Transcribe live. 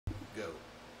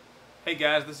Hey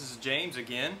guys, this is James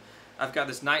again. I've got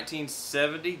this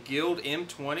 1970 Guild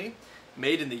M20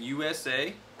 made in the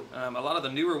USA. A lot of the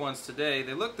newer ones today,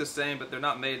 they look the same, but they're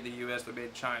not made in the US, they're made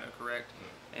in China, correct?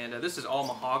 And this is all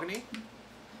mahogany.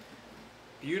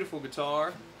 Beautiful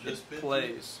guitar. Just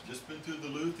plays. Just been through the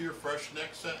luthier fresh neck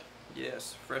set?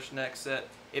 Yes, fresh neck set.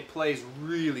 It plays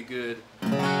really good.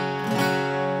 And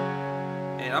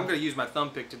I'm going to use my thumb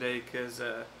pick today because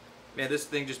man, this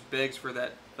thing just begs for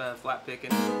that flat picking.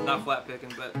 Not flat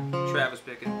picking, but Travis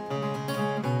picking.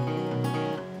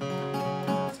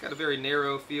 It's got a very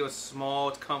narrow feel. It's small.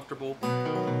 It's comfortable.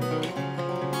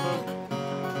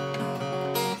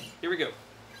 Here we go.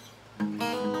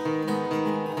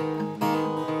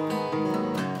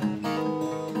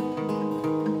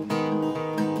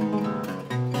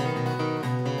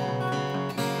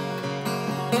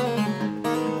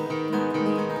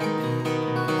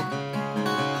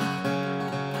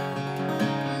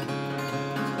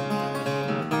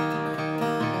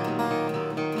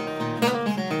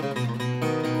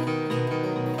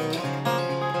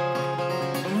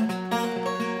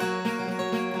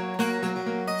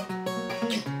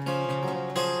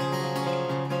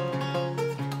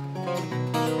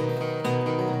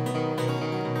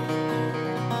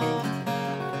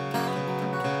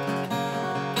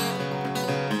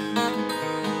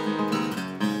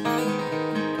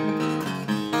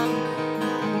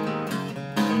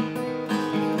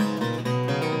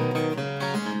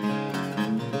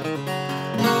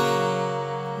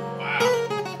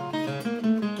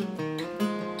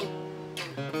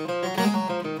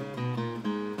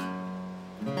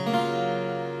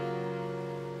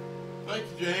 Thank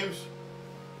you, James.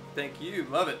 Thank you.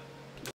 Love it.